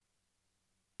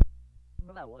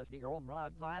wel die grond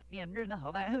laat in de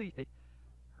nou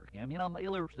Herken je dan maar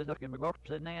eerlijk dat ik in mijn gorp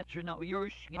zit nature nou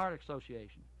yours Heart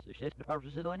Association. So shit the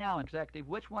purpose of now executive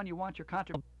which one you want your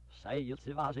contribution. Say you'll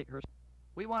see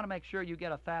we want to make sure you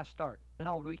get a fast start.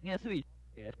 No weakness we.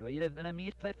 Yes, we live in a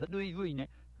meat pit that we win.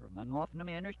 Man off the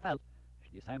manner's felt.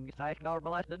 You say me say our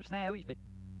balance the snail we.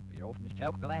 We often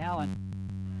choke the hound.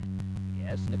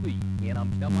 Yes, we. You know,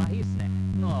 still my his neck.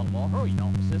 No, more hurry,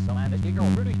 no, sis, so and you go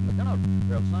British, but no,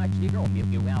 girls like you go, if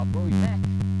you out for you back.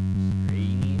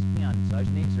 Strange, beyond such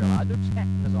things are allowed to check,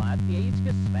 as I the age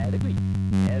gets bad agree.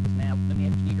 Heads now, the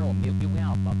man, you go, milk you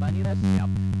out, but I need a step.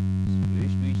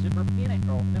 Swish, super peanut,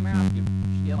 or the mouth, you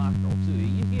still are go to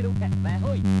you, get a cat that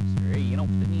way. Stray, you know,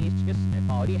 the knees just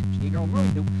snip all the you go,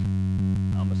 right, do.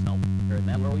 I'm a snow, heard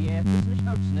that low, yeah, this is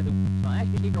no snip, so I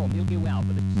actually go, milk you out,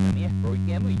 but it's a mere, or you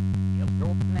can't wait.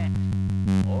 You'll that.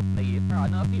 Oh, they are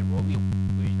not the role.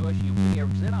 Please do as you hear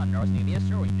sit on nurse name yes,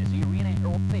 sir. Is he really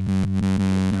or fit?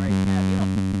 Right now, you know,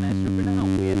 master for now.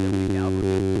 We have the week out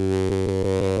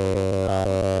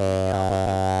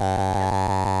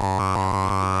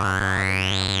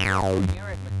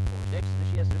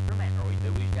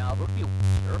for you.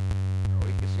 Sure. Or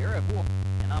we can see her at work.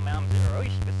 And I'm out there.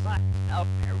 It's beside out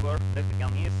there. We're looking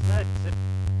on his side. She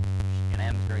can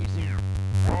have very soon.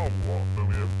 Oh, well, let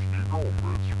me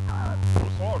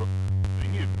sort of.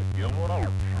 Thing is, you know what else?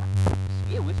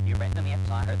 Skill is you right on the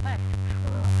outside of that.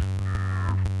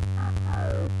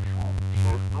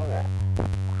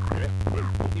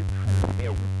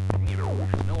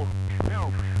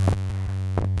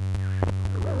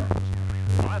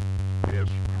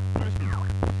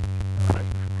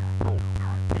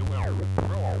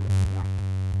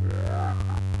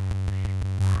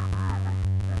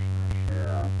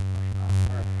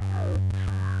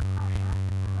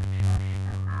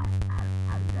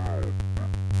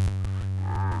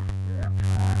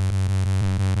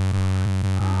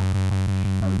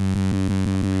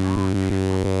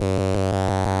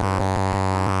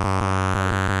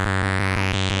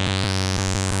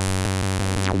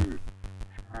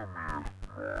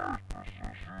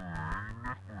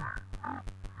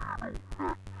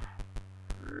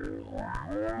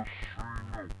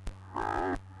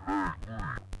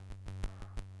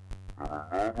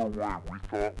 Another way we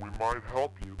thought we might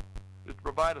help you is to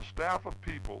provide a staff of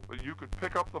people that you could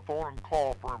pick up the phone and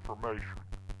call for information.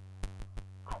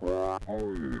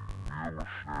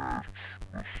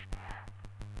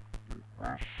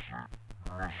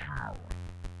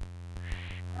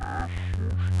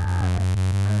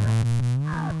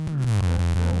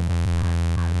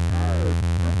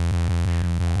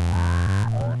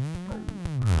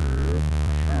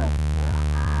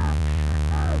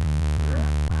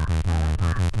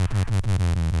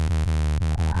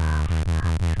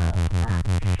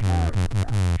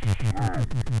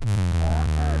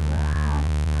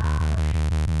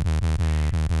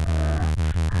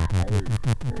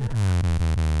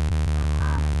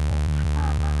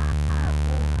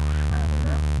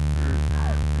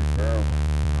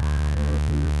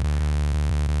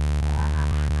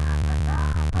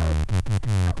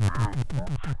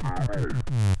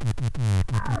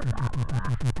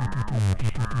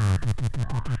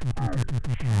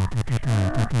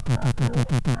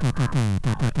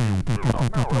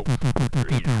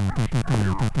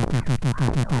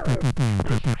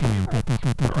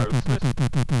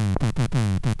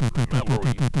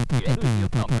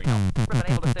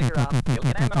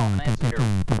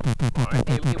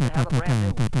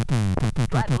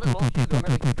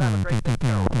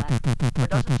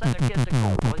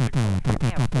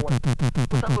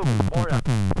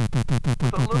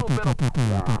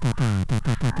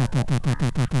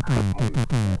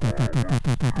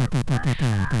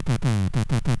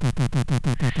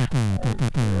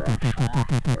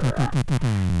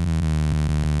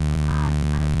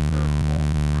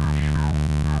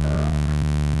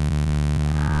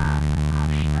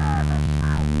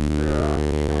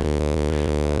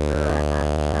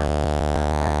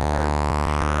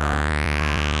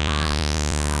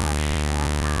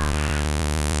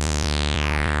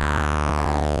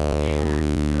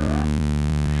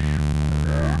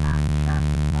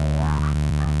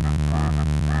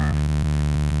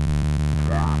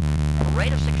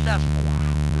 Rate of success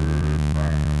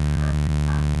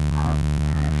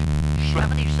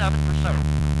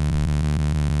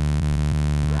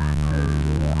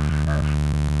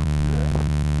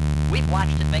 77%. We've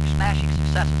watched it make smashing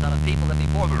successes out of people that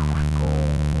before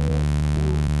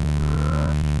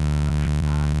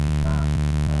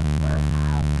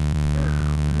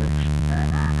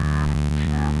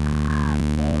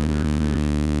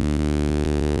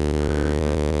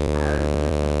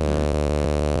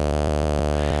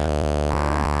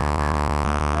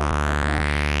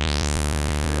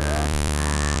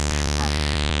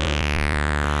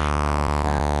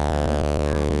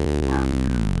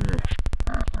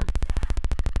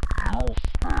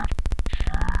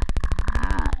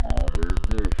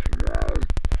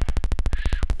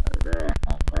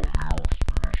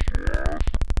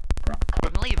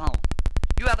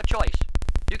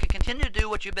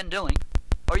what you've been doing,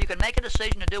 or you can make a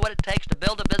decision to do what it takes to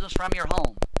build a business from your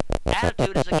home.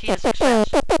 Attitude is the key to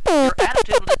success. Your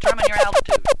attitude will determine your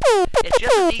altitude. It's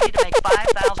just as easy to make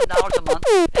 $5,000 a month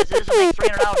as it is to make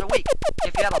 $300 a week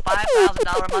if you have a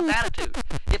 $5,000 a month attitude.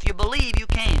 If you believe you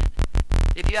can.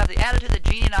 If you have the attitude that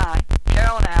Jeannie and I,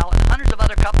 Carol and Al, and hundreds of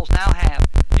other couples now have,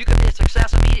 you could be a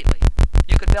success immediately.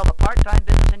 You could build a part-time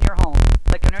business in your home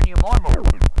that can earn you more and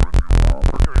more.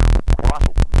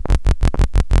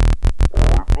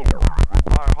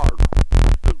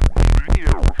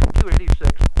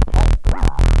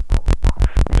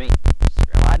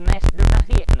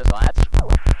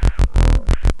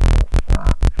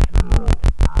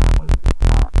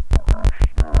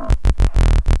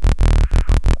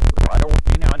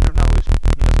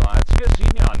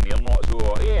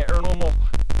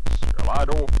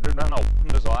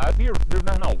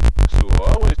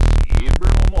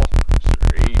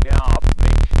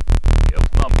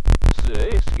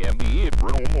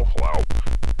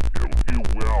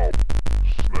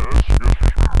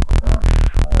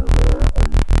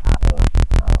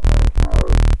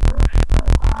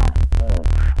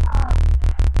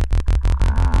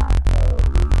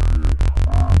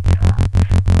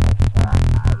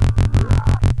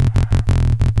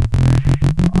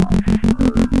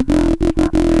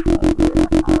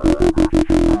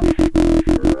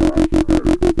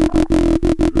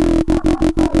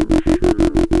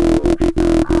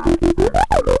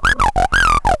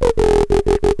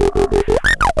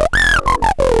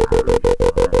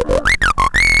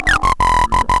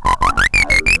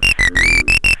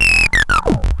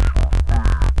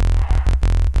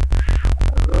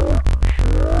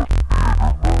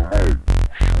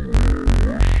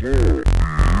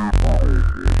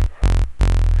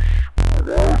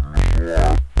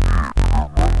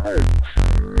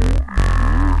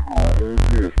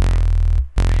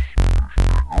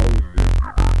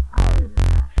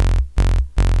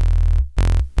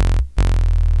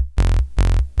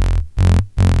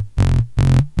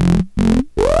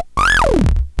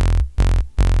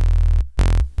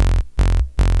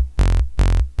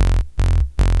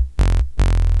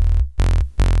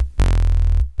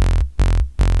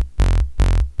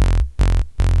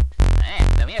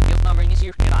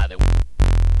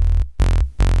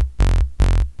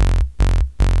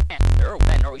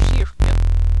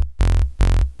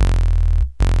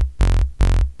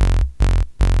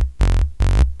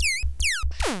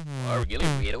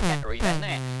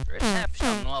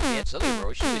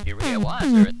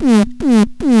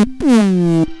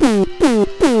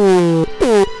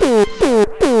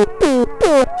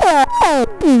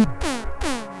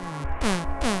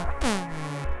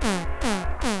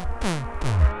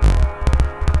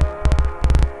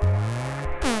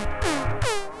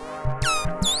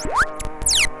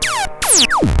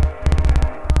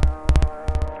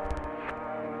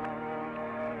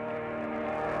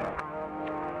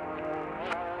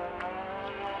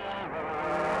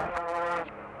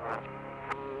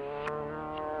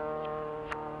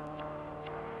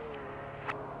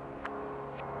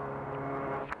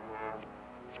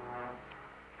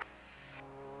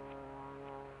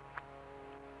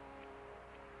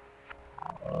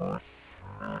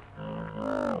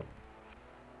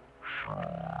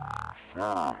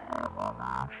 Ah,